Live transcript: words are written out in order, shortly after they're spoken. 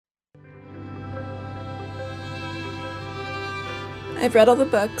I've read all the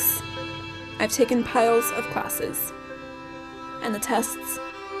books, I've taken piles of classes, and the tests,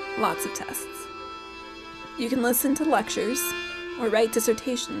 lots of tests. You can listen to lectures or write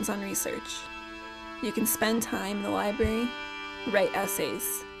dissertations on research. You can spend time in the library, write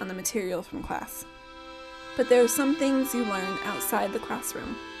essays on the material from class. But there are some things you learn outside the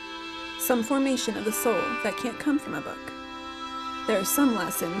classroom, some formation of the soul that can't come from a book. There are some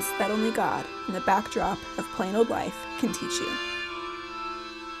lessons that only God, in the backdrop of plain old life, can teach you.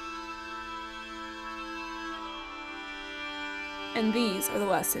 And these are the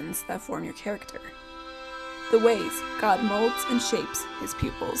lessons that form your character. The ways God molds and shapes his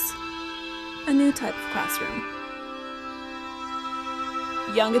pupils. A new type of classroom.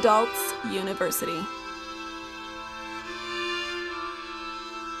 Young Adults University.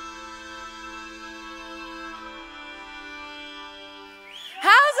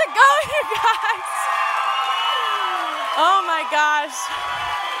 How's it going, you guys? Oh my gosh.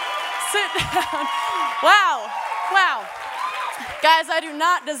 Sit down. Wow. Guys, I do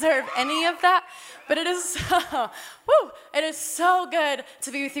not deserve any of that, but it is so good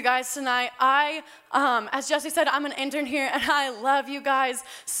to be with you guys tonight. As Jesse said, I'm an intern here, and I love you guys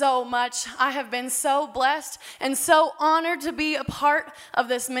so much. I have been so blessed and so honored to be a part of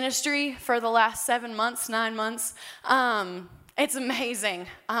this ministry for the last 9 months. It's amazing.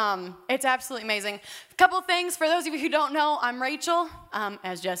 It's absolutely amazing. A couple things for those of you who don't know, I'm Rachel,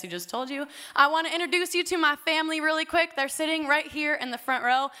 as Jesse just told you. I want to introduce you to my family really quick. They're sitting right here in the front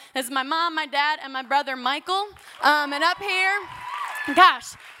row. This is my mom, my dad, and my brother Michael. And up here,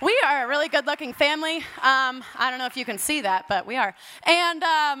 gosh, we are a really good-looking family. I don't know if you can see that, but we are. And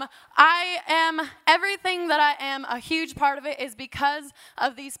everything that I am, a huge part of it is because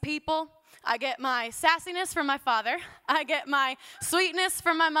of these people. I get my sassiness from my father, I get my sweetness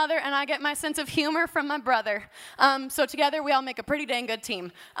from my mother, and I get my sense of humor from my brother. So together we all make a pretty dang good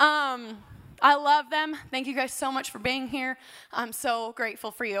team. I love them. Thank you guys so much for being here. I'm so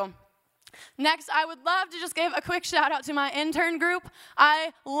grateful for you. Next, I would love to just give a quick shout out to my intern group.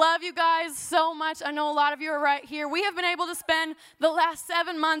 I love you guys so much. I know a lot of you are right here. We have been able to spend the last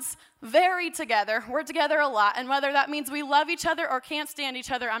 7 months very together. We're together a lot, and whether that means we love each other or can't stand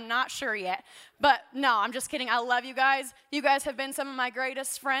each other, I'm not sure yet. But no, I'm just kidding. I love you guys. You guys have been some of my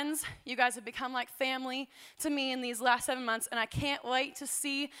greatest friends. You guys have become like family to me in these last 7 months, and I can't wait to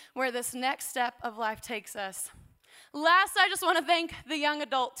see where this next step of life takes us. Last, I just want to thank the young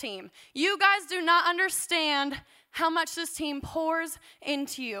adult team. You guys do not understand how much this team pours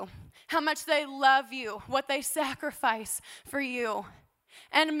into you, how much they love you, what they sacrifice for you.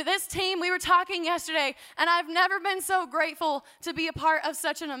 And this team, we were talking yesterday, and I've never been so grateful to be a part of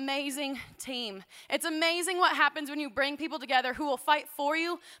such an amazing team. It's amazing what happens when you bring people together who will fight for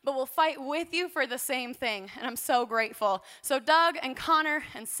you, but will fight with you for the same thing, and I'm so grateful. So Doug and Connor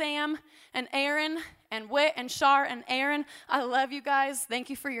and Sam and Aaron and Whit and Shar and Aaron, I love you guys. Thank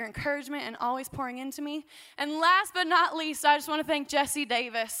you for your encouragement and always pouring into me. And last but not least, I just want to thank Jesse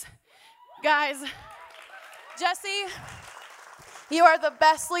Davis. Guys, Jesse, you are the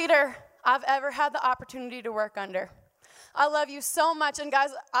best leader I've ever had the opportunity to work under. I love you so much, and guys,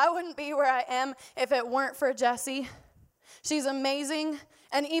 I wouldn't be where I am if it weren't for Jessie. She's amazing,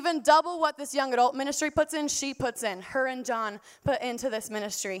 and even double what this young adult ministry puts in, she puts in. Her and John put into this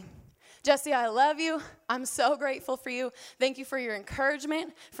ministry. Jesse, I love you. I'm so grateful for you. Thank you for your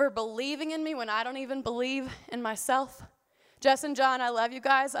encouragement, for believing in me when I don't even believe in myself. Jess and John, I love you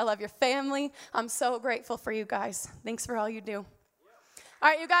guys. I love your family. I'm so grateful for you guys. Thanks for all you do. All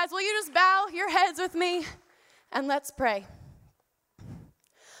right, you guys, will you just bow your heads with me and let's pray.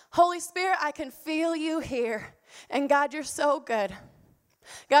 Holy Spirit, I can feel you here. And God, you're so good.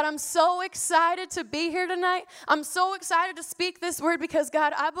 God, I'm so excited to be here tonight. I'm so excited to speak this word because,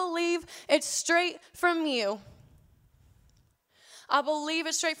 God, I believe it's straight from you. I believe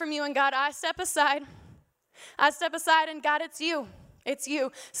it's straight from you. And, God, I step aside. And, God, it's you. It's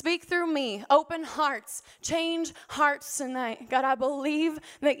you. Speak through me. Open hearts. Change hearts tonight. God, I believe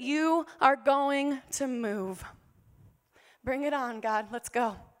that you are going to move. Bring it on, God. Let's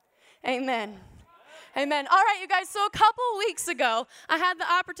go. Amen. Amen. All right, you guys, so a couple weeks ago, I had the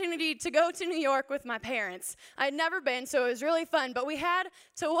opportunity to go to New York with my parents. I had never been, so it was really fun, but we had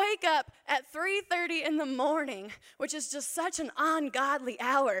to wake up at 3:30 in the morning, which is just such an ungodly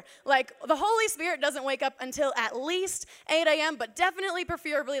hour. Like, the Holy Spirit doesn't wake up until at least 8 a.m., but definitely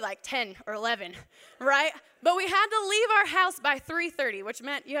preferably like 10 or 11, right? But we had to leave our house by 3:30, which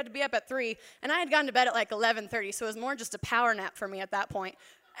meant you had to be up at 3, and I had gone to bed at like 11:30, so it was more just a power nap for me at that point.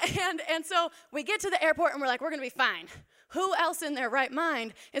 And so we get to the airport, and we're like, we're going to be fine. Who else in their right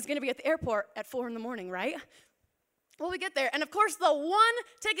mind is going to be at the airport at 4 in the morning, right? Well, we get there, and of course, the one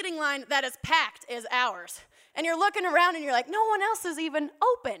ticketing line that is packed is ours. And you're looking around, and you're like, no one else is even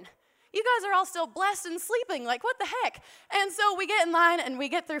open. You guys are all still blessed and sleeping. Like, what the heck? And so we get in line, and we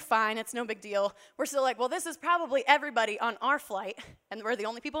get through fine. It's no big deal. We're still like, well, this is probably everybody on our flight, and we're the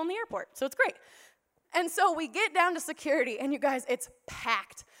only people in the airport, so it's great. And so we get down to security, and you guys, it's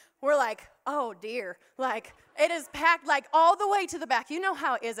packed. We're like, oh, dear. Like, it is packed, like, all the way to the back. You know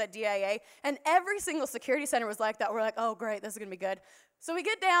how it is at DIA. And every single security center was like that. We're like, oh, great, this is going to be good. So we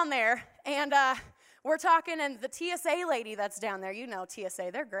get down there, and we're talking, and the TSA lady that's down there, you know TSA,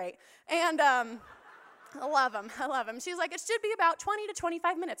 they're great. And I love them. She's like, it should be about 20 to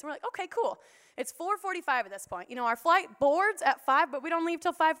 25 minutes. We're like, okay, cool. It's 4:45 at this point. You know, our flight boards at 5, but we don't leave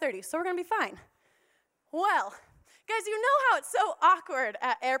till 5:30, so we're going to be fine. Well, guys, you know how it's so awkward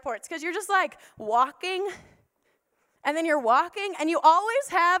at airports because you're just like walking, and then you're walking, and you always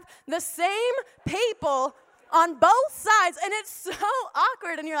have the same people on both sides, and it's so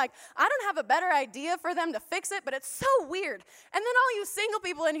awkward, and you're like, I don't have a better idea for them to fix it, but it's so weird. And then all you single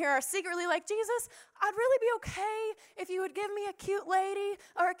people in here are secretly like, Jesus, I'd really be okay if you would give me a cute lady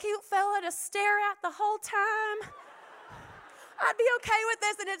or a cute fella to stare at the whole time. I'd be okay with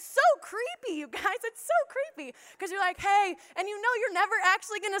this, and it's so creepy, you guys. It's so creepy, because you're like, hey, and you know you're never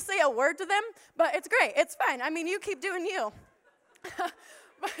actually going to say a word to them, but it's great. It's fine. I mean, you keep doing you.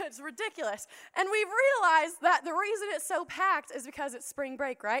 But it's ridiculous. And we've realized that the reason it's so packed is because it's spring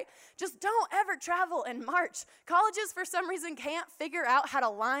break, right? Just don't ever travel in March. Colleges, for some reason, can't figure out how to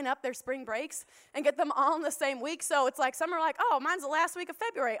line up their spring breaks and get them all in the same week. So it's like some are like, oh, mine's the last week of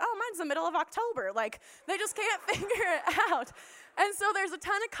February. Oh, mine's the middle of October. Like, they just can't figure it out. And so there's a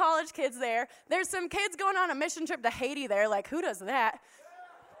ton of college kids there. There's some kids going on a mission trip to Haiti there. Like, who does that?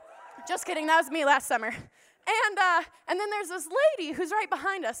 Just kidding. That was me last summer. And then there's this lady who's right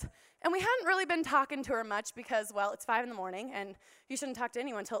behind us, and we hadn't really been talking to her much because, well, it's 5 in, and you shouldn't talk to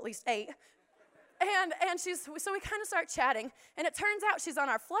anyone until at least 8. So we kind of start chatting, and it turns out she's on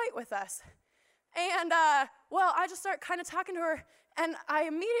our flight with us. And, well, I just start kind of talking to her, and I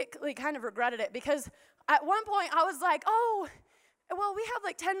immediately kind of regretted it because at one point I was like, oh, well, we have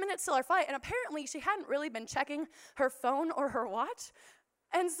like 10 minutes till our flight, and apparently she hadn't really been checking her phone or her watch.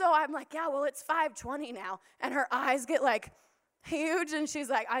 And so I'm like, yeah, well, it's 5:20 now. And her eyes get like huge. And she's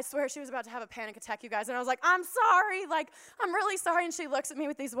like, I swear she was about to have a panic attack, you guys. And I was like, I'm sorry. Like, I'm really sorry. And she looks at me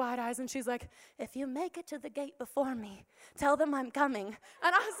with these wide eyes. And she's like, if you make it to the gate before me, tell them I'm coming.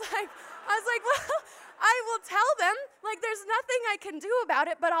 And I was like, well, I will tell them. Like, there's nothing I can do about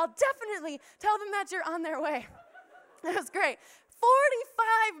it. But I'll definitely tell them that you're on their way. It was great.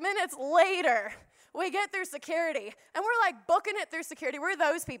 45 minutes later, we get through security, and we're like booking it through security. We're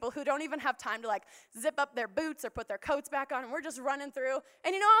those people who don't even have time to like zip up their boots or put their coats back on, and we're just running through.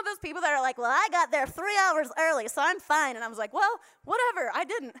 And you know all those people that are like, well, I got there 3 hours early, so I'm fine. And I was like, well, whatever, I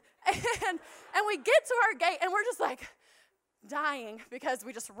didn't. And we get to our gate, and we're just like dying because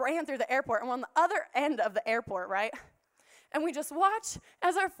we just ran through the airport, and we're on the other end of the airport, right? And we just watch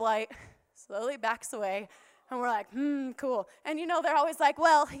as our flight slowly backs away. And we're like, cool. And, you know, they're always like,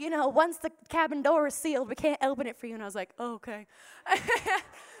 well, you know, once the cabin door is sealed, we can't open it for you. And I was like, oh, okay.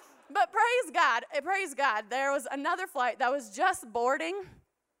 But praise God, there was another flight that was just boarding,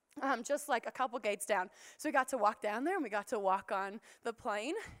 just like a couple gates down. So we got to walk down there, and we got to walk on the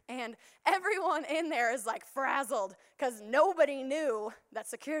plane. And everyone in there is, like, frazzled because nobody knew that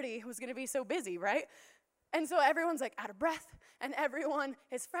security was going to be so busy, right? And so everyone's, like, out of breath. And everyone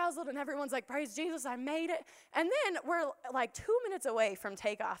is frazzled, and everyone's like, praise Jesus, I made it. And then we're like 2 minutes away from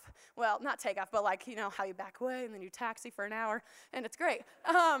takeoff. Well, not takeoff, but like, you know, how you back away, and then you taxi for an hour, and it's great.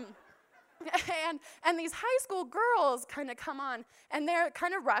 And these high school girls kind of come on, and they're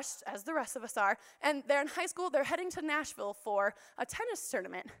kind of rushed, as the rest of us are, and they're in high school. They're heading to Nashville for a tennis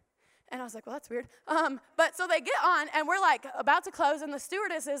tournament. And I was like, well, that's weird. But so they get on, and we're like about to close, and the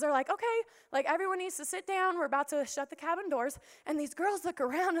stewardesses are like, okay, like everyone needs to sit down. We're about to shut the cabin doors. And these girls look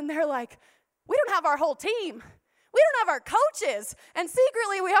around, and they're like, we don't have our whole team. We don't have our coaches. And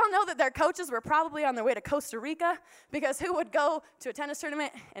secretly, we all know that their coaches were probably on their way to Costa Rica, because who would go to a tennis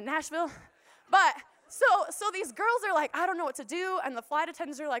tournament in Nashville? But so these girls are like, I don't know what to do. And the flight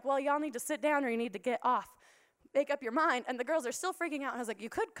attendants are like, well, y'all need to sit down or you need to get off. Make up your mind. And the girls are still freaking out. And I was like, you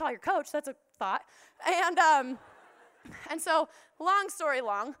could call your coach. That's a thought. And so, long story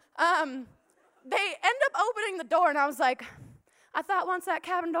long, they end up opening the door. And I was like, I thought once that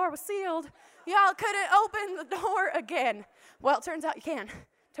cabin door was sealed, y'all couldn't open the door again. Well, it turns out you can.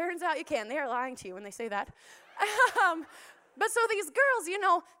 They are lying to you when they say that. But so these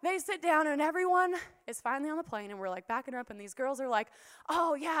girls, they sit down and everyone is finally on the plane and we're like backing up and these girls are like,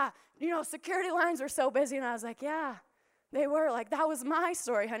 oh yeah, security lines were so busy. And I was like, yeah, they were. Like, that was my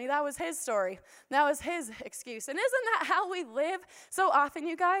story, honey. That was his story. That was his excuse. And isn't that how we live so often,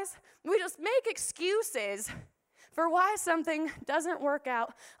 you guys? We just make excuses for why something doesn't work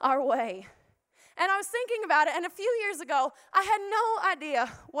out our way. And I was thinking about it, and a few years ago, I had no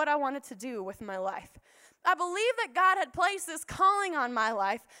idea what I wanted to do with my life. I believe that God had placed this calling on my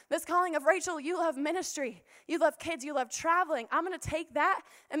life, this calling of, Rachel, you love ministry, you love kids, you love traveling. I'm going to take that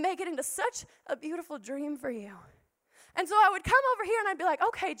and make it into such a beautiful dream for you. And so I would come over here and I'd be like,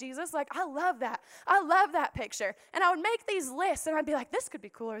 okay, Jesus, like, I love that. I love that picture. And I would make these lists and I'd be like, this could be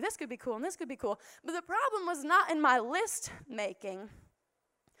cool, or this could be cool, and this could be cool. But the problem was not in my list making.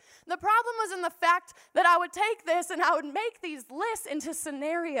 The problem was in the fact that I would take this and I would make these lists into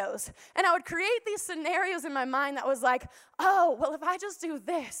scenarios. And I would create these scenarios in my mind that was like, oh, well, if I just do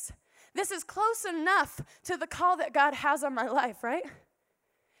this, this is close enough to the call that God has on my life, right?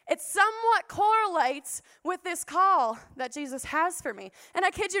 It somewhat correlates with this call that Jesus has for me. And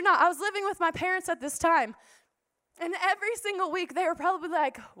I kid you not, I was living with my parents at this time. And every single week, they were probably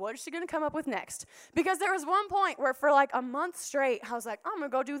like, what is she going to come up with next? Because there was one point where for like a month straight, I was like, I'm going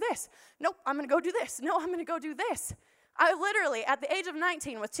to go do this. Nope, I'm going to go do this. No, I'm going to go do this. I literally, at the age of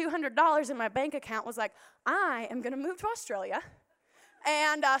 19, with $200 in my bank account, was like, I am going to move to Australia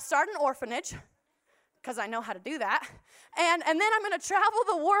and start an orphanage, because I know how to do that. And then I'm going to travel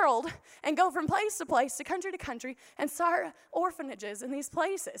the world and go from place to place, to country, and start orphanages in these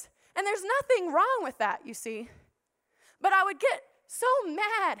places. And there's nothing wrong with that, you see. But I would get so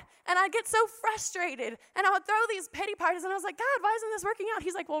mad, and I'd get so frustrated, and I would throw these pity parties, and I was like, God, why isn't this working out?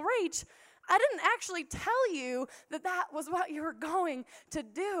 He's like, well, Rach, I didn't actually tell you that that was what you were going to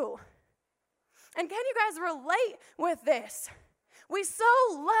do. And can you guys relate with this? We so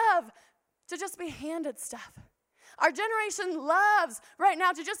love to just be handed stuff. Our generation loves right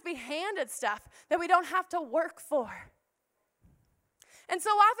now to just be handed stuff that we don't have to work for. And so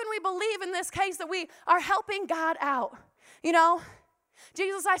often we believe in this case that we are helping God out.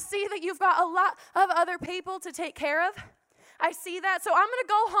 Jesus, I see that you've got a lot of other people to take care of. I see that, so I'm going to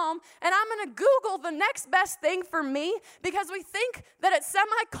go home and I'm going to Google the next best thing for me, because we think that it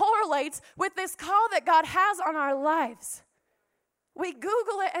semi-correlates with this call that God has on our lives. We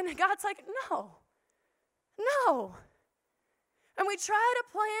Google it and God's like, no. And we try to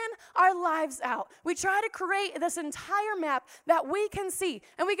plan our lives out. We try to create this entire map that we can see.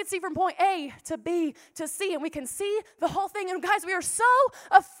 And we can see from point A to B to C. And we can see the whole thing. And guys, we are so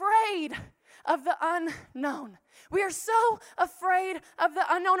afraid of the unknown. We are so afraid of the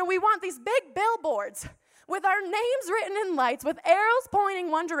unknown. And we want these big billboards with our names written in lights, with arrows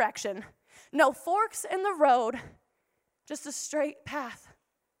pointing one direction. No forks in the road, just a straight path,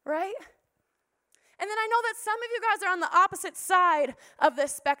 right? And then I know that some of you guys are on the opposite side of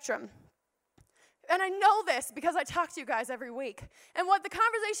this spectrum. And I know this because I talk to you guys every week. And what the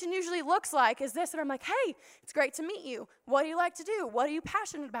conversation usually looks like is this, and I'm like, hey, it's great to meet you. What do you like to do? What are you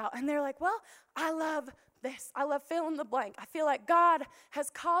passionate about? And they're like, well, I love this. I love fill in the blank. I feel like God has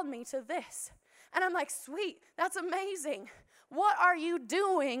called me to this. And I'm like, sweet, that's amazing. What are you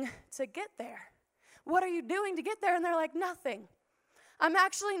doing to get there? What are you doing to get there? And they're like, nothing. I'm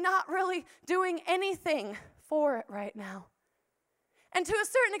actually not really doing anything for it right now. And to a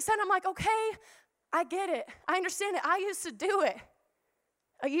certain extent, I'm like, okay, I get it. I understand it. I used to do it.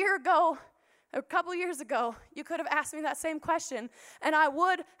 A year ago, a couple years ago, you could have asked me that same question, and I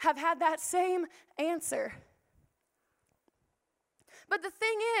would have had that same answer. But the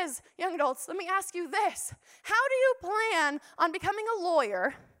thing is, young adults, let me ask you this. How do you plan on becoming a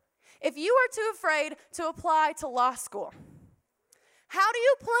lawyer if you are too afraid to apply to law school? How do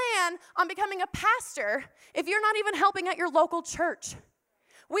you plan on becoming a pastor if you're not even helping at your local church?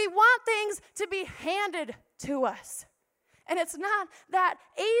 We want things to be handed to us. And it's not that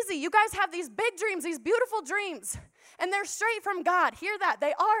easy. You guys have these big dreams, these beautiful dreams, and they're straight from God. Hear that?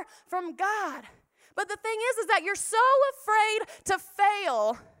 They are from God. But the thing is that you're so afraid to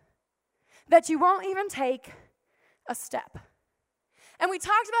fail that you won't even take a step. And we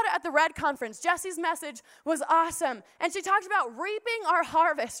talked about it at the Red Conference. Jesse's message was awesome. And she talked about reaping our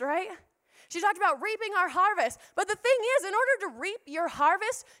harvest, right? She talked about reaping our harvest. But the thing is, in order to reap your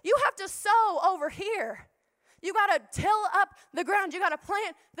harvest, you have to sow over here. You got to till up the ground. You got to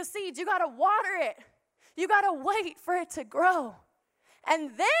plant the seeds. You got to water it. You got to wait for it to grow.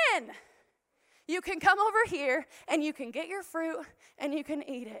 And then you can come over here and you can get your fruit and you can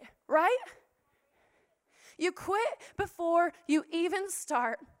eat it, right? You quit before you even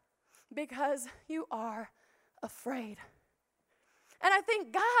start because you are afraid. And I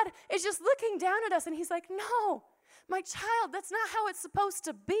think God is just looking down at us and he's like, no, my child, that's not how it's supposed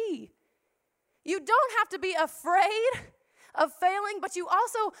to be. You don't have to be afraid of failing, but you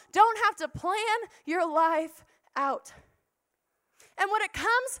also don't have to plan your life out. And what it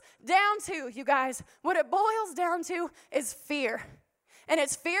comes down to, you guys, what it boils down to is fear. And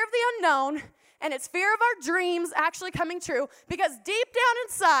it's fear of the unknown, and it's fear of our dreams actually coming true, because deep down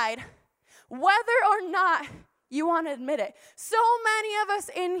inside, whether or not you want to admit it, so many of us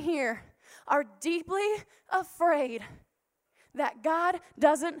in here are deeply afraid that God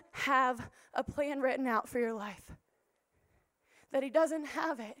doesn't have a plan written out for your life, that he doesn't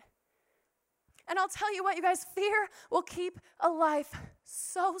have it. And I'll tell you what, you guys, fear will keep a life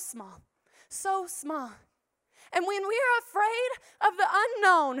so small, so small. And when we are afraid of the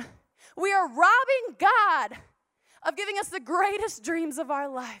unknown, we are robbing God of giving us the greatest dreams of our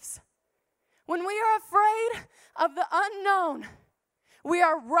lives. When we are afraid of the unknown, we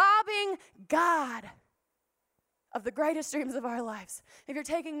are robbing God of the greatest dreams of our lives. If you're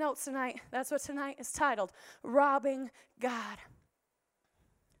taking notes tonight, that's what tonight is titled, Robbing God.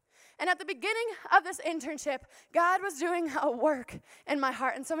 And at the beginning of this internship, God was doing a work in my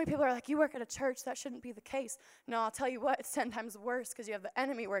heart. And so many people are like, you work at a church, that shouldn't be the case. No, I'll tell you what, it's 10 times worse because you have the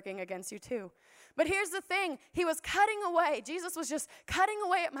enemy working against you too. But here's the thing, he was cutting away. Jesus was just cutting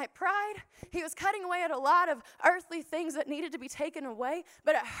away at my pride. He was cutting away at a lot of earthly things that needed to be taken away,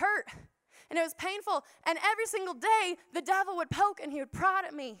 but it hurt. And it was painful. And every single day, the devil would poke and he would prod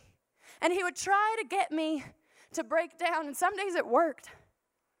at me. And he would try to get me to break down. And some days it worked.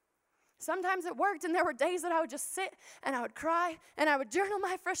 Sometimes it worked, and there were days that I would just sit and I would cry and I would journal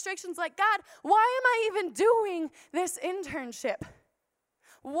my frustrations like, God, why am I even doing this internship?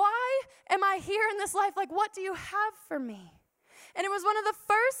 Why am I here in this life? Like, what do you have for me? And it was one of the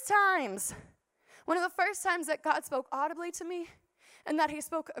first times that God spoke audibly to me and that he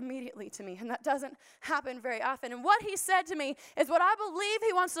spoke immediately to me, and that doesn't happen very often. And what he said to me is what I believe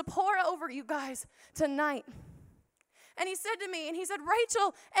he wants to pour over you guys tonight. And he said to me, and he said,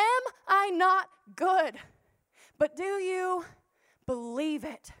 Rachel, am I not good? But do you believe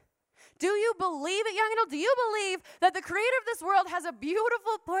it? Do you believe it, young adult? Do you believe that the creator of this world has a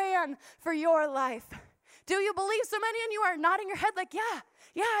beautiful plan for your life? Do you believe? So many of you are nodding your head like, yeah,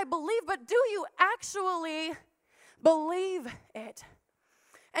 I believe, but do you actually believe it?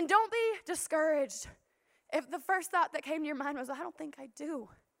 And don't be discouraged if the first thought that came to your mind was, I don't think I do.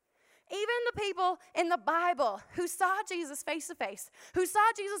 Even the people in the Bible who saw Jesus face to face, who saw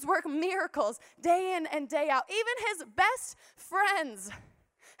Jesus work miracles day in and day out, even his best friends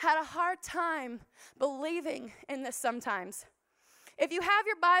had a hard time believing in this sometimes. If you have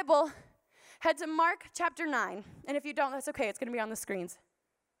your Bible, head to Mark chapter 9. And if you don't, that's okay. It's going to be on the screens.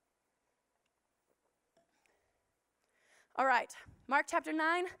 All right, Mark chapter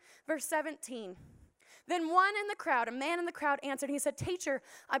 9, verse 17. Then one in the crowd, a man in the crowd answered, and he said, Teacher,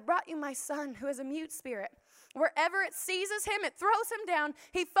 I brought you my son who has a mute spirit. Wherever it seizes him, it throws him down.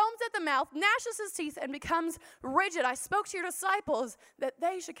 He foams at the mouth, gnashes his teeth, and becomes rigid. I spoke to your disciples that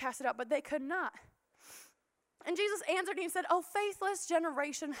they should cast it out, but they could not. And Jesus answered, and he said, O faithless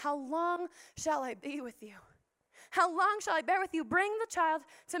generation, how long shall I be with you? How long shall I bear with you? Bring the child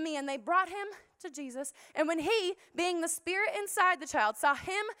to me. And they brought him to Jesus. And when he, being the spirit inside the child, saw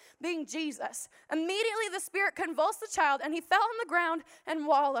him being Jesus, immediately the spirit convulsed the child, and he fell on the ground and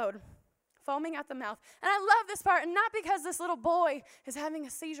wallowed, foaming at the mouth. And I love this part, and not because this little boy is having a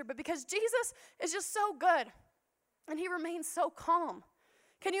seizure, but because Jesus is just so good, and he remains so calm.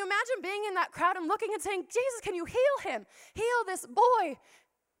 Can you imagine being in that crowd and looking and saying, Jesus, can you heal him? Heal this boy.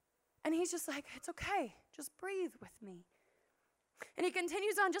 And he's just like, it's okay. Just breathe with me. And he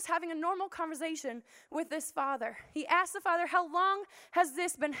continues on just having a normal conversation with this father. He asked the father, how long has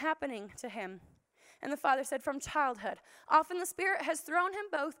this been happening to him? And the father said, from childhood. Often the Spirit has thrown him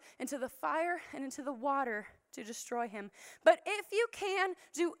both into the fire and into the water to destroy him. But if you can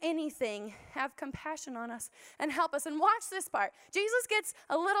do anything, have compassion on us and help us. And watch this part. Jesus gets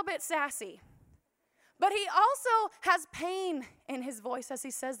a little bit sassy. But he also has pain in his voice as he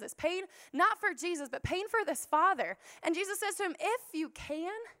says this. Pain not for Jesus, but pain for this father. And Jesus says to him,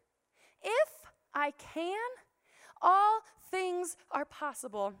 if I can, all things are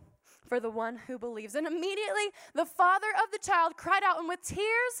possible for the one who believes. And immediately the father of the child cried out, and with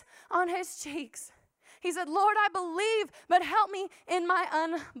tears on his cheeks, he said, Lord, I believe, but help me in my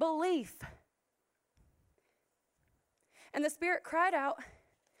unbelief. And the spirit cried out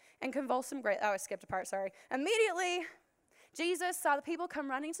and convulsed him greatly. Oh, I skipped a part, sorry. Immediately, Jesus saw the people come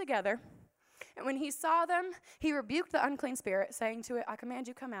running together. And when he saw them, he rebuked the unclean spirit, saying to it, I command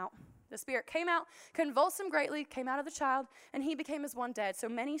you, come out. The spirit came out, convulsed him greatly, came out of the child, and he became as one dead. So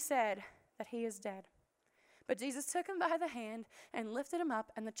many said that he is dead. But Jesus took him by the hand and lifted him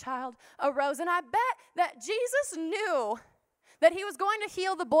up, and the child arose. And I bet that Jesus knew that he was going to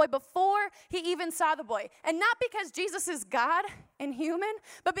heal the boy before he even saw the boy. And not because Jesus is God and human,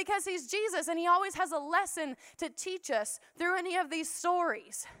 but because he's Jesus, and he always has a lesson to teach us through any of these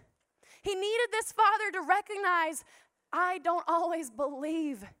stories. He needed this father to recognize, I don't always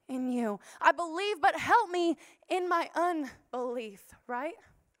believe in you. I believe, but help me in my unbelief, right?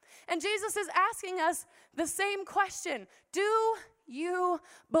 And Jesus is asking us the same question. Do you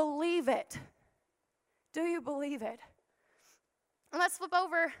believe it? Do you believe it? And let's flip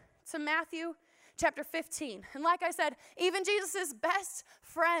over to Matthew chapter 15. And like I said, even Jesus' best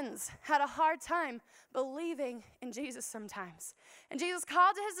friends had a hard time believing in Jesus sometimes. And Jesus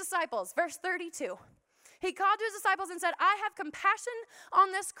called to his disciples, verse 32. He called to his disciples and said, I have compassion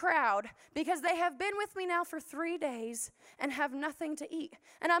on this crowd because they have been with me now for 3 days and have nothing to eat.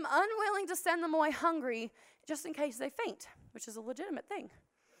 And I'm unwilling to send them away hungry just in case they faint, which is a legitimate thing.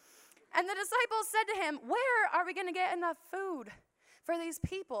 And the disciples said to him, where are we going to get enough food for these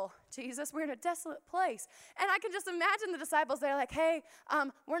people, Jesus? We're in a desolate place. And I can just imagine the disciples, they're like, hey,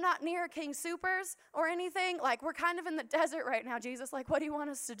 we're not near King Soopers or anything. Like, we're kind of in the desert right now, Jesus. Like, what do you want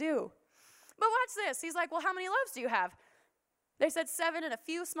us to do? But watch this. He's like, well, how many loaves do you have? They said 7 and a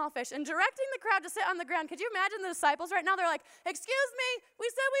few small fish. And directing the crowd to sit on the ground, could you imagine the disciples right now? They're like, excuse me, we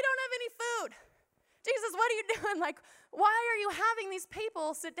said we don't have any food. Jesus, what are you doing? Like, why are you having these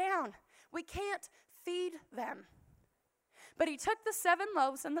people sit down? We can't feed them. But he took the 7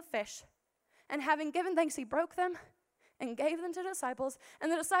 loaves and the fish, and having given thanks, he broke them and gave them to the disciples,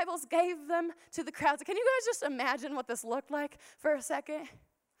 and the disciples gave them to the crowds. Can you guys just imagine what this looked like for a second?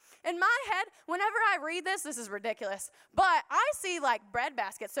 In my head, whenever I read this is ridiculous, but I see like bread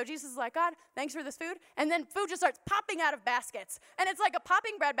baskets. So Jesus is like, God, thanks for this food. And then food just starts popping out of baskets. And it's like a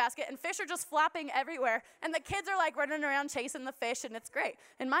popping bread basket, and fish are just flopping everywhere. And the kids are like running around chasing the fish, and it's great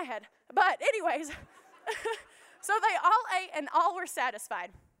in my head. But anyways, so they all ate and all were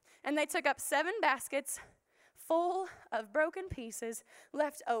satisfied. And they took up 7 baskets full of broken pieces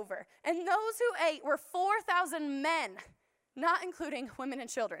left over. And those who ate were 4,000 men, not including women and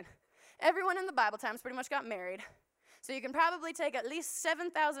children. Everyone in the Bible times pretty much got married. So you can probably take at least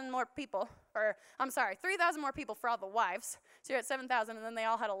 7,000 more people, 3,000 more people for all the wives. So you're at 7,000, and then they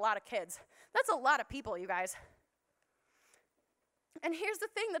all had a lot of kids. That's a lot of people, you guys. And here's the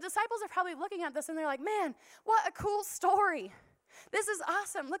thing, the disciples are probably looking at this, and they're like, man, what a cool story. This is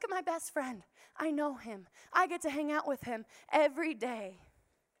awesome. Look at my best friend. I know him. I get to hang out with him every day.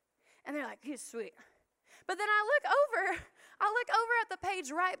 And they're like, he's sweet. But then I look over at the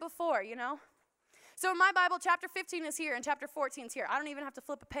page right before, you know. So in my Bible, chapter 15 is here and chapter 14 is here. I don't even have to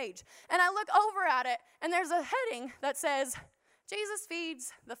flip a page. And I look over at it, and there's a heading that says, Jesus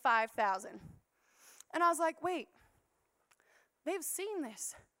feeds the 5,000. And I was like, wait, they've seen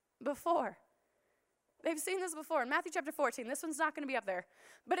this before. They've seen this before. In Matthew chapter 14, this one's not going to be up there,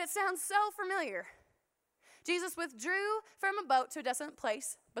 but it sounds so familiar. Jesus withdrew from a boat to a desolate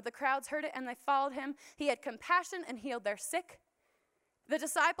place, but the crowds heard it and they followed him. He had compassion and healed their sick. The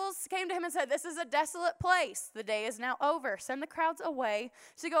disciples came to him and said, this is a desolate place. The day is now over. Send the crowds away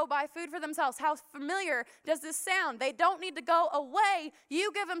to go buy food for themselves. How familiar does this sound? They don't need to go away.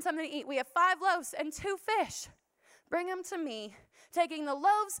 You give them something to eat. We have 5 loaves and 2 fish. Bring them to me. Taking the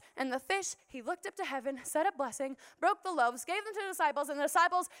loaves and the fish, he looked up to heaven, said a blessing, broke the loaves, gave them to the disciples, and the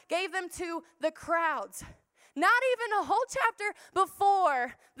disciples gave them to the crowds. Not even a whole chapter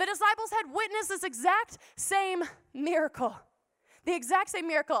before, the disciples had witnessed this exact same miracle. The exact same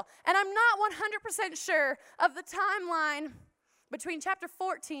miracle. And I'm not 100% sure of the timeline between chapter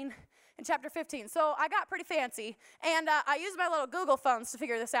 14 and chapter 15. So I got pretty fancy, and I used my little Google phones to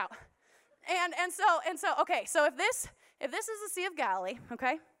figure this out. So if this is the Sea of Galilee,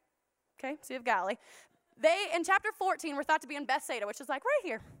 okay, Sea of Galilee, they in chapter 14 were thought to be in Bethsaida, which is like right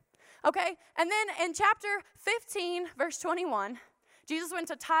here. Okay, and then in chapter 15, verse 21, Jesus went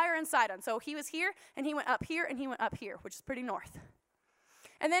to Tyre and Sidon. So he was here, and he went up here, and he went up here, which is pretty north.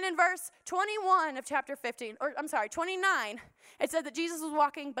 And then in verse 21 of chapter 29, it said that Jesus was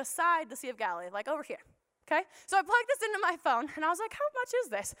walking beside the Sea of Galilee, like over here. Okay, so I plugged this into my phone, and I was like, how much is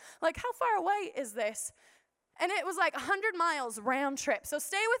this? Like, how far away is this? And it was like 100 miles round trip. So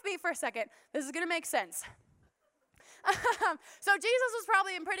stay with me for a second. This is going to make sense. So Jesus was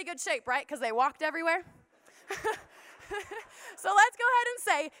probably in pretty good shape, right? Because they walked everywhere. So let's go ahead and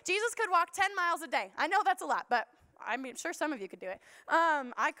say Jesus could walk 10 miles a day. I know that's a lot, but I'm sure some of you could do it.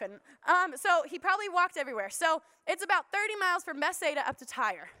 I couldn't. So he probably walked everywhere. So it's about 30 miles from Bethsaida up to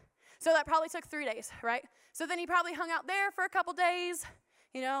Tyre. So that probably took 3 days, right? So then he probably hung out there for a couple days,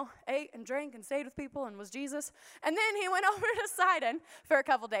 ate and drank and stayed with people and was Jesus. And then he went over to Sidon for a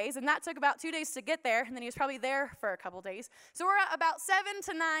couple days, and that took about 2 days to get there, and then he was probably there for a couple days. So we're at about 7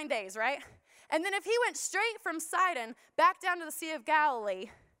 to 9 days, right? And then if he went straight from Sidon back down to the Sea of Galilee,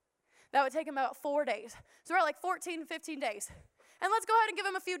 that would take him about 4 days. So we're at like 14, 15 days. And let's go ahead and give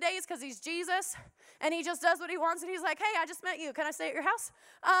him a few days because he's Jesus, and he just does what he wants, and he's like, hey, I just met you. Can I stay at your house?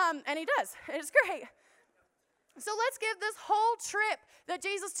 And he does. It's great. So let's give this whole trip that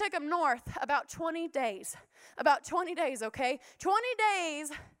Jesus took him north about 20 days. About 20 days, okay? 20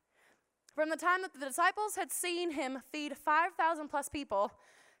 days from the time that the disciples had seen him feed 5,000 plus people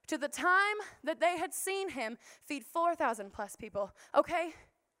to the time that they had seen him feed 4,000 plus people, okay?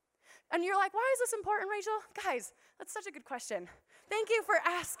 And you're like, why is this important, Rachel? Guys, that's such a good question. Thank you for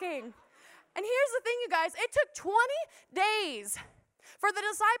asking. And here's the thing, you guys. It took 20 days for the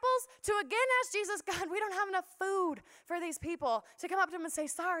disciples to again ask Jesus, God, we don't have enough food for these people, to come up to him and say,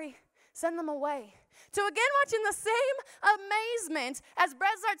 sorry, send them away. To again watching the same amazement as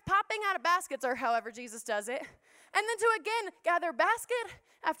bread starts popping out of baskets, or however Jesus does it. And then to again gather basket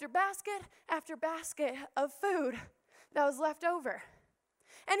after basket after basket of food that was left over.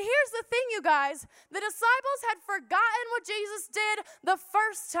 And here's the thing, you guys. The disciples had forgotten what Jesus did the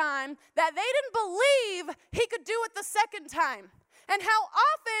first time, that they didn't believe he could do it the second time. And how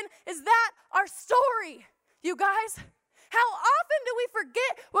often is that our story, you guys? How often do we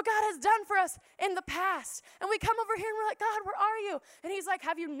forget what God has done for us in the past? And we come over here and we're like, God, where are you? And he's like,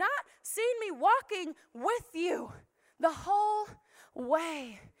 have you not seen me walking with you the whole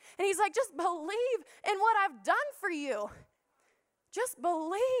way? And he's like, just believe in what I've done for you. Just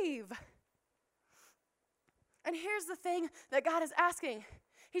believe. And here's the thing that God is asking.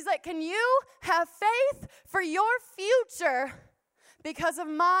 He's like, can you have faith for your future because of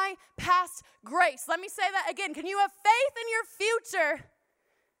my past grace? Let me say that again. Can you have faith in your future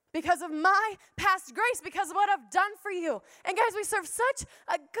because of my past grace, because of what I've done for you? And guys, we serve such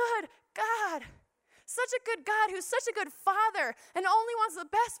a good God. Such a good God who's such a good father and only wants the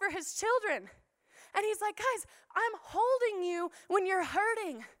best for his children. And he's like, guys, I'm holding you when you're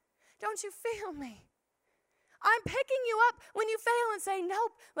hurting. Don't you feel me? I'm picking you up when you fail and say,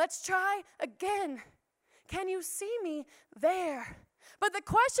 nope, let's try again. Can you see me there? But the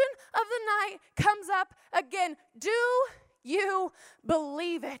question of the night comes up again. Do you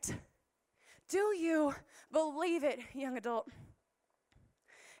believe it? Do you believe it, young adult?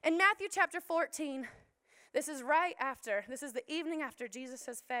 In Matthew chapter 14, this is the evening after Jesus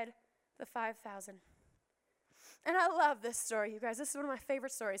has fed the 5,000. And I love this story, you guys. This is one of my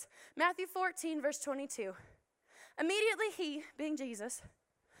favorite stories. Matthew 14, verse 22. Immediately he, being Jesus,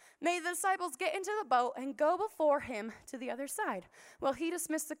 made the disciples get into the boat and go before him to the other side, while he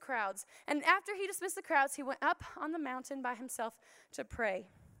dismissed the crowds. And after he dismissed the crowds, he went up on the mountain by himself to pray.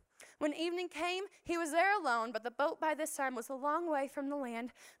 When evening came, he was there alone, but the boat by this time was a long way from the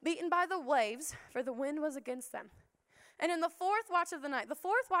land, beaten by the waves, for the wind was against them. And in the fourth watch of the night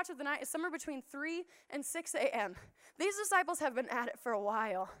is somewhere between 3 and 6 a.m. These disciples have been at it for a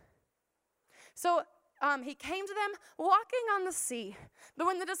while. So he came to them walking on the sea. But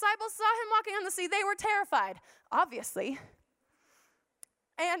when the disciples saw him walking on the sea, they were terrified, obviously.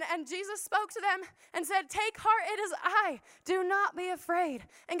 And Jesus spoke to them and said, take heart, it is I. Do not be afraid.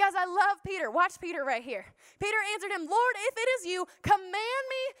 And guys, I love Peter. Watch Peter right here. Peter answered him, Lord, if it is you, command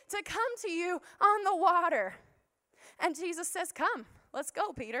me to come to you on the water. And Jesus says, come, let's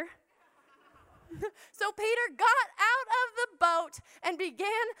go, Peter. So Peter got out of the boat and began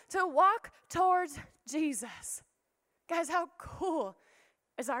to walk towards Jesus. Guys, how cool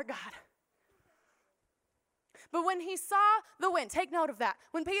is our God? But when he saw the wind, take note of that.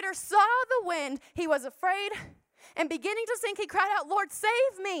 When Peter saw the wind, he was afraid, and beginning to sink, he cried out, Lord, save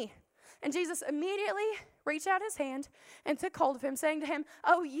me. And Jesus immediately reached out his hand and took hold of him, saying to him,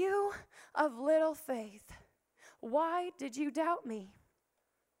 oh, you of little faith, why did you doubt me?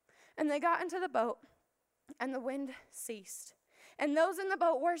 And they got into the boat, and the wind ceased. And those in the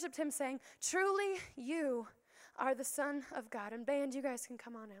boat worshiped him, saying, truly you are the Son of God. And band, you guys can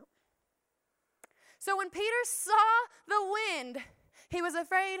come on out. So when Peter saw the wind, he was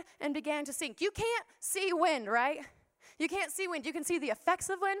afraid and began to sink. You can't see wind, right? You can't see wind. You can see the effects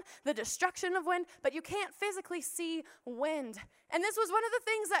of wind, the destruction of wind, but you can't physically see wind. And this was one of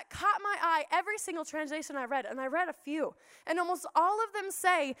the things that caught my eye every single translation I read, and I read a few. And almost all of them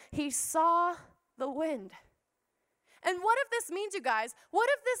say he saw the wind. And what if this means, you guys, what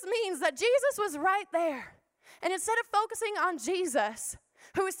if this means that Jesus was right there? And instead of focusing on Jesus,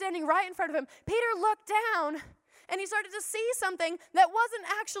 who was standing right in front of him, Peter looked down and he started to see something that wasn't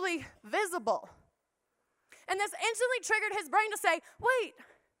actually visible. And this instantly triggered his brain to say, wait,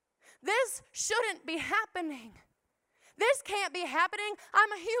 this shouldn't be happening. This can't be happening.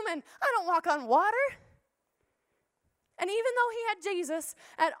 I'm a human. I don't walk on water. And even though he had Jesus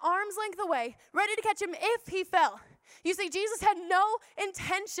at arm's length away, ready to catch him if he fell, you see, Jesus had no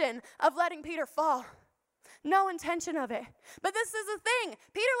intention of letting Peter fall. No intention of it. But this is the thing.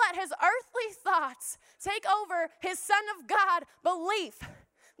 Peter let his earthly thoughts take over his Son of God belief.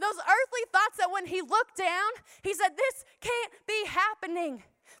 Those earthly thoughts that when he looked down, he said, this can't be happening.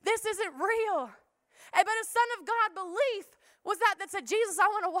 This isn't real. But his Son of God belief was that said, Jesus, I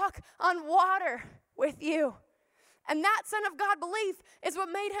want to walk on water with you. And that Son of God belief is what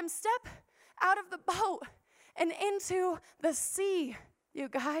made him step out of the boat and into the sea, you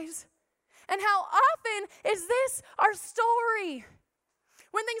guys. And how often is this our story?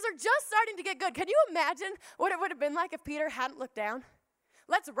 When things are just starting to get good, can you imagine what it would have been like if Peter hadn't looked down?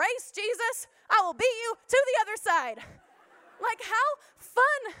 Let's race, Jesus. I will beat you to the other side. Like, how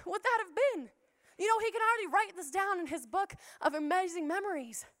fun would that have been? You know, he can already write this down in his book of amazing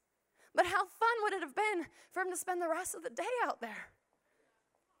memories. But how fun would it have been for him to spend the rest of the day out there?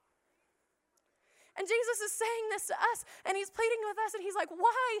 And Jesus is saying this to us, and he's pleading with us, and he's like,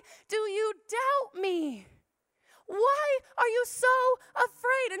 why do you doubt me? Why are you so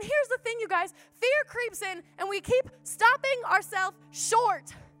afraid? And here's the thing, you guys. Fear creeps in, and we keep stopping ourselves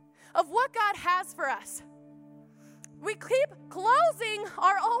short of what God has for us. We keep closing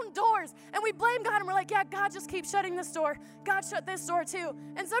our own doors, and we blame God, and we're like, yeah, God just keeps shutting this door. God shut this door too.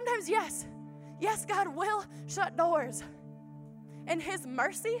 And sometimes, yes, God will shut doors. In his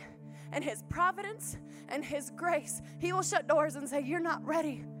mercy and his providence and his grace, he will shut doors and say, you're not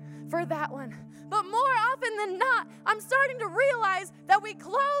ready for that one. But more often than not, I'm starting to realize that we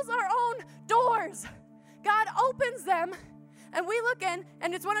close our own doors. God opens them, and we look in,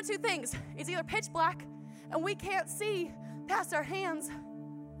 and it's one of two things. It's either pitch black, and we can't see past our hands,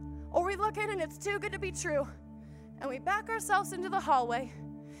 or we look in, and it's too good to be true, and we back ourselves into the hallway,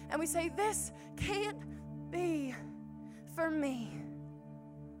 and we say, this can't be for me.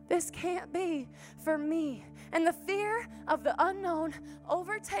 This can't be for me. And the fear of the unknown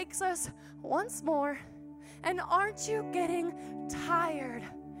overtakes us once more. And aren't you getting tired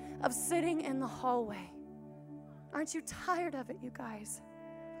of sitting in the hallway? Aren't you tired of it, you guys?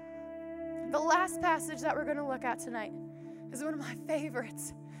 The last passage that we're going to look at tonight is one of my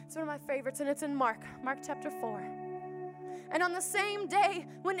favorites. It's one of my favorites, and it's in Mark chapter 4. And on the same day,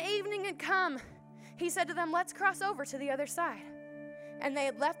 when evening had come, he said to them, let's cross over to the other side. And they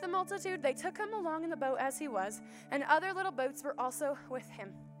had left the multitude. They took him along in the boat as he was, and other little boats were also with him.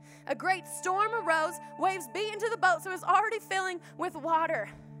 A great storm arose, waves beat into the boat, so it was already filling with water.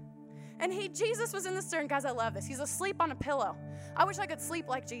 And Jesus was in the stern. Guys, I love this. He's asleep on a pillow. I wish I could sleep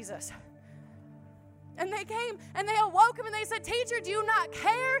like Jesus. And they came, and they awoke him, and they said, teacher, do you not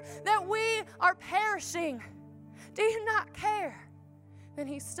care that we are perishing? Do you not care? Then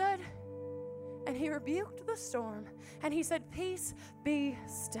he stood, and he rebuked the storm, and he said, peace, be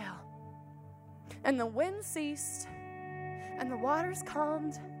still. And the wind ceased, and the waters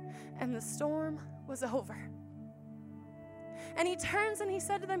calmed, and the storm was over. And he turns and he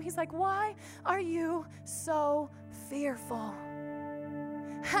said to them, he's like, why are you so fearful?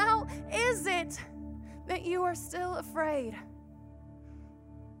 How is it that you are still afraid?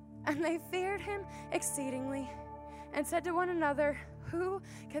 And they feared him exceedingly and said to one another, who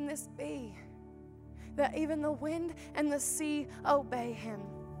can this be, that even the wind and the sea obey him?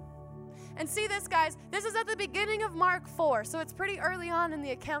 And see this, guys, this is at the beginning of Mark 4, so it's pretty early on in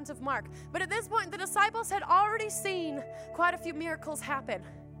the account of Mark. But at this point, the disciples had already seen quite a few miracles happen.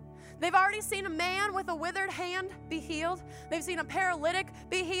 They've already seen a man with a withered hand be healed. They've seen a paralytic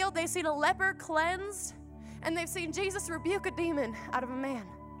be healed. They've seen a leper cleansed. And they've seen Jesus rebuke a demon out of a man.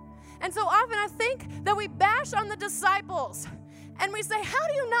 And so often I think that we bash on the disciples and we say, how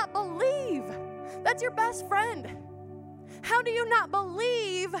do you not believe? That's your best friend. How do you not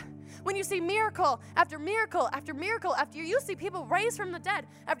believe when you see miracle after miracle after miracle, after you see people raised from the dead,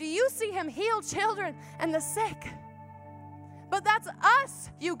 after you see him heal children and the sick? But that's us,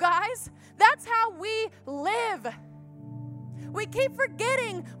 you guys. That's how we live. We keep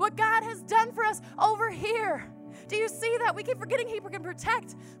forgetting what God has done for us over here. Do you see that? We keep forgetting he can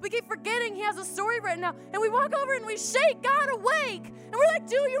protect. We keep forgetting he has a story written out. And we walk over and we shake God awake. And we're like,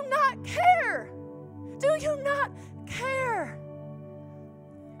 do you not care? Do you not care?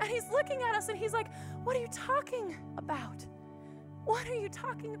 And he's looking at us and he's like, what are you talking about? What are you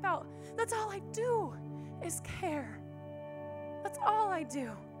talking about? That's all I do is care. That's all I do.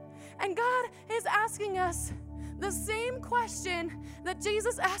 And God is asking us the same question that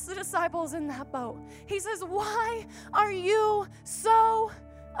Jesus asked the disciples in that boat. He says, why are you so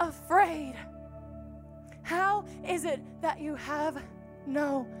afraid? How is it that you have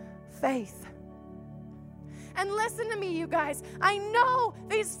no faith? And listen to me, you guys. I know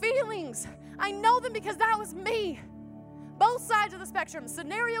these feelings. I know them because that was me. Both sides of the spectrum,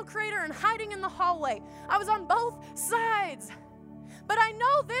 scenario creator and hiding in the hallway. I was on both sides. But I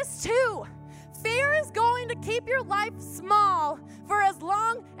know this too. Fear is going to keep your life small for as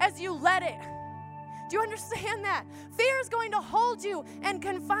long as you let it. Do you understand that? Fear is going to hold you and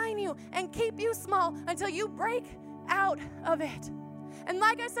confine you and keep you small until you break out of it. And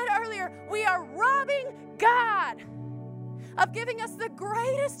like I said earlier, we are robbing God of giving us the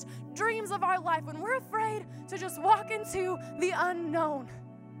greatest dreams of our life when we're afraid to just walk into the unknown.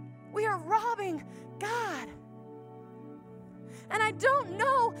 We are robbing God. And I don't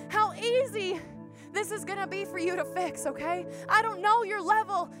know how easy this is going to be for you to fix, okay? I don't know your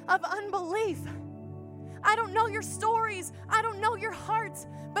level of unbelief. I don't know your stories. I don't know your hearts.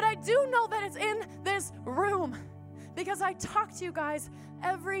 But I do know that it's in this room because I talk to you guys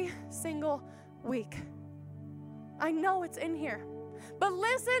every single week. I know it's in here. But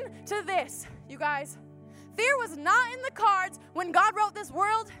listen to this, you guys. Fear was not in the cards when God wrote this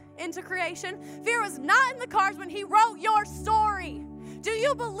world into creation. Fear was not in the cards when He wrote your story. Do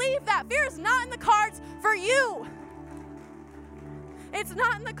you believe that? Fear is not in the cards for you. It's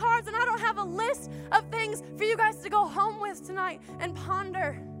not in the cards, and I don't have a list of things for you guys to go home with tonight and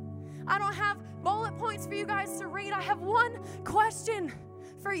ponder. I don't have bullet points for you guys to read. I have one question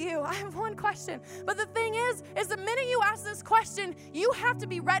for you. I have one question. But the thing is the minute you ask this question, you have to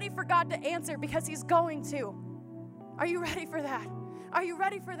be ready for God to answer because He's going to. Are you ready for that? Are you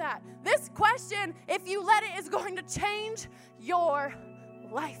ready for that? This question, if you let it, is going to change your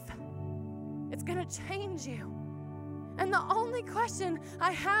life. It's going to change you. And the only question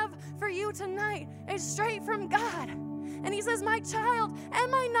I have for you tonight is straight from God. And He says, my child,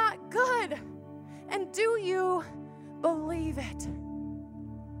 am I not good? And do you believe it?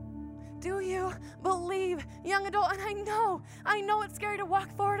 Do you believe, young adult? And I know it's scary to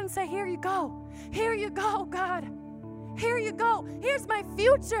walk forward and say, here you go. Here you go, God. Here you go. Here's my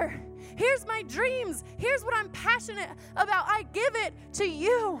future. Here's my dreams. Here's what I'm passionate about. I give it to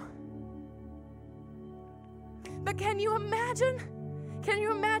you. But can you imagine? Can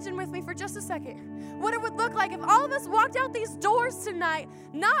you imagine with me for just a second what it would look like if all of us walked out these doors tonight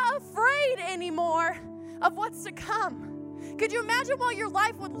not afraid anymore of what's to come? Could you imagine what your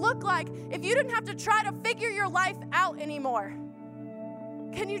life would look like if you didn't have to try to figure your life out anymore?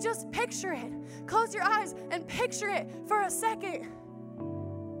 Can you just picture it? Close your eyes and picture it for a second.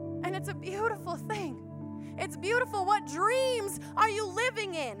 And it's a beautiful thing. It's beautiful. What dreams are you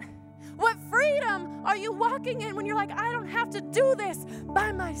living in? What freedom are you walking in when you're like, I don't have to do this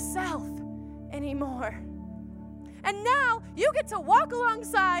by myself anymore? And now you get to walk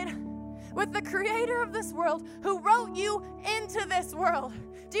alongside with the creator of this world who wrote you into this world.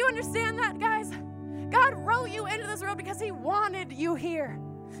 Do you understand that, guys? God wrote you into this world because He wanted you here,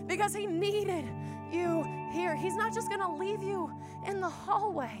 because He needed you here. He's not just going to leave you in the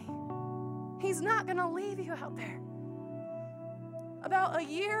hallway. He's not going to leave you out there. About a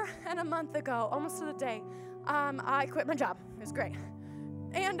year and a month ago, almost to the day, I quit my job. It was great.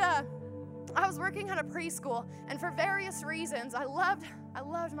 And I was working at a preschool, and for various reasons, I loved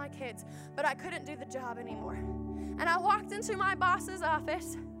my kids, but I couldn't do the job anymore. And I walked into my boss's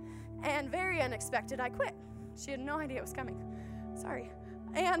office, and very unexpected, I quit. She had no idea it was coming. Sorry.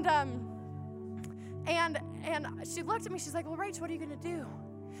 And she looked at me. She's like, well, Rach, what are you going to do?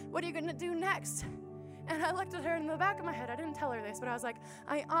 What are you going to do next? And I looked at her in the back of my head. I didn't tell her this, but I was like,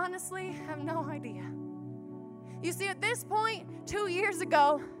 I honestly have no idea. You see, at this point, 2 years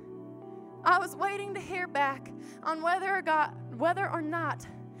ago, I was waiting to hear back on whether or not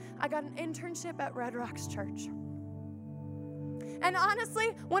I got an internship at Red Rocks Church. And honestly,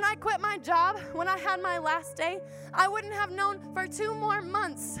 when I quit my job, when I had my last day, I wouldn't have known for 2 more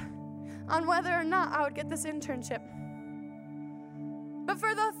months on whether or not I would get this internship. But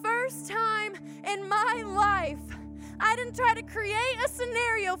for the first time in my life, I didn't try to create a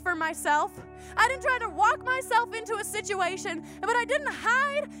scenario for myself. I didn't try to walk myself into a situation, but I didn't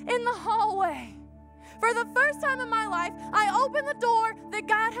hide in the hallway. For the first time in my life, I opened the door that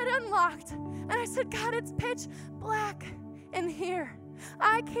God had unlocked, and I said, God, it's pitch black in here.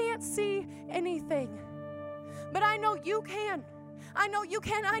 I can't see anything, but I know you can. I know you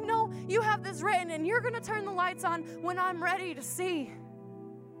can. I know you have this written, and you're going to turn the lights on when I'm ready to see.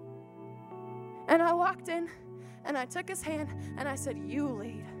 And I walked in, and I took his hand, and I said, you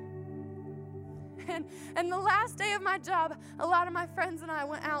lead. And the last day of my job, a lot of my friends and I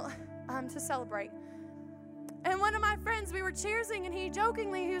went out to celebrate. And one of my friends, we were cheersing, and he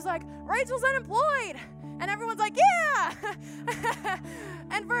was like, Rachel's unemployed. And everyone's like, yeah.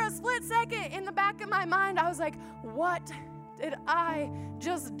 And for a split second, in the back of my mind, I was like, what did I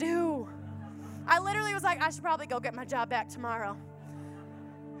just do? I literally was like, I should probably go get my job back tomorrow.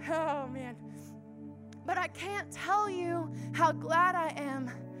 Oh, man. But I can't tell you how glad I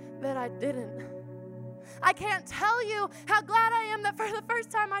am that I didn't. I can't tell you how glad I am that for the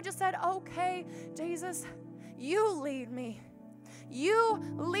first time I just said, okay, Jesus, you lead me. You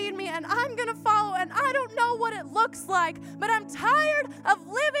lead me, and I'm going to follow, and I don't know what it looks like, but I'm tired of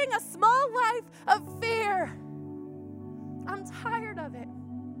living a small life of fear. I'm tired of it.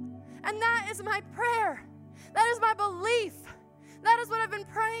 And that is my prayer. That is my belief. That is what I've been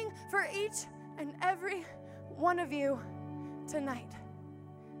praying for each and every one of you tonight.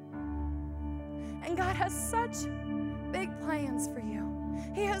 And God has such big plans for you.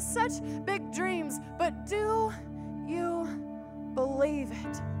 He has such big dreams, but do you believe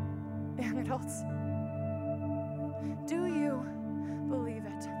it, young adults? Do you believe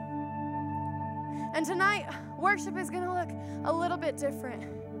it? And tonight, worship is going to look a little bit different.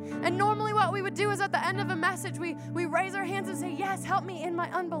 And normally what we would do is at the end of a message, we raise our hands and say, yes, help me in my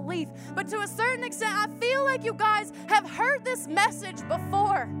unbelief. But to a certain extent, I feel like you guys have heard this message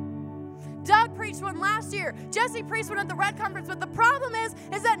before. Doug preached one last year. Jesse preached one at the Red Conference. But the problem is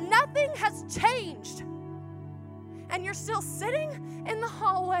that nothing has changed. And you're still sitting in the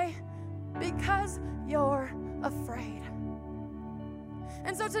hallway because you're afraid.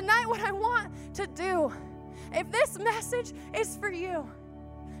 And so tonight, what I want to do, if this message is for you,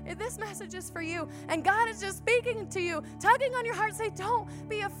 if this message is for you, and God is just speaking to you, tugging on your heart, say, don't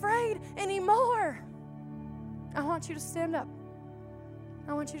be afraid anymore. I want you to stand up.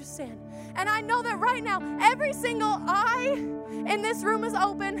 I want you to stand. And I know that right now, every single eye in this room is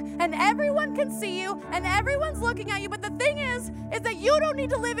open, and everyone can see you, and everyone's looking at you. But the thing is that you don't need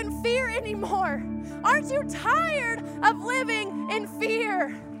to live in fear anymore. Aren't you tired of living in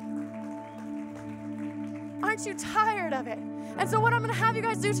fear? Aren't you tired of it? And so what I'm going to have you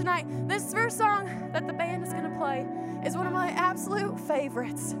guys do tonight, this first song that the band is going to play is one of my absolute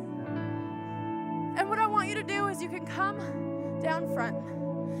favorites. And what I want you to do is you can come down front.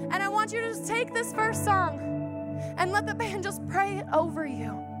 And I want you to just take this first song and let the band just pray it over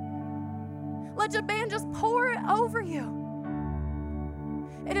you. Let your band just pour it over you.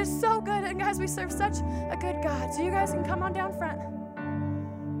 It is so good. And guys, we serve such a good God. So you guys can come on down front.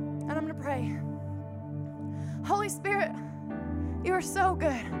 And I'm going to pray. Holy Spirit, you are so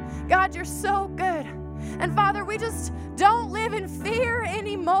good. God, you're so good. And Father, we just don't live in fear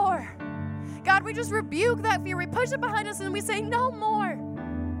anymore. God, we just rebuke that fear. We push it behind us and we say, no more.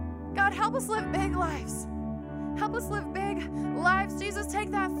 God, help us live big lives. Help us live big lives. Jesus,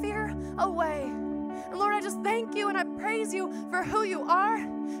 take that fear away. And Lord, I just thank you and I praise you for who you are,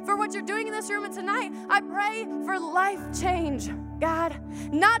 for what you're doing in this room. And tonight, I pray for life change, God.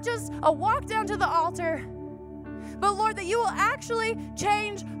 Not just a walk down to the altar, but Lord, that you will actually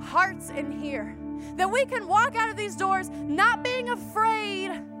change hearts in here. That we can walk out of these doors not being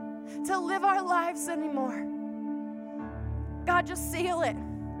afraid to live our lives anymore. God, just seal it.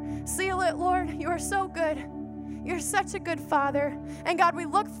 Seal it, Lord. You are so good. You're such a good Father. And God, we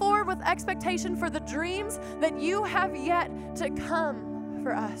look forward with expectation for the dreams that you have yet to come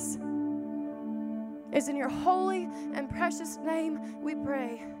for us. It's in your holy and precious name we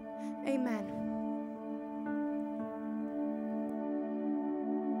pray. Amen.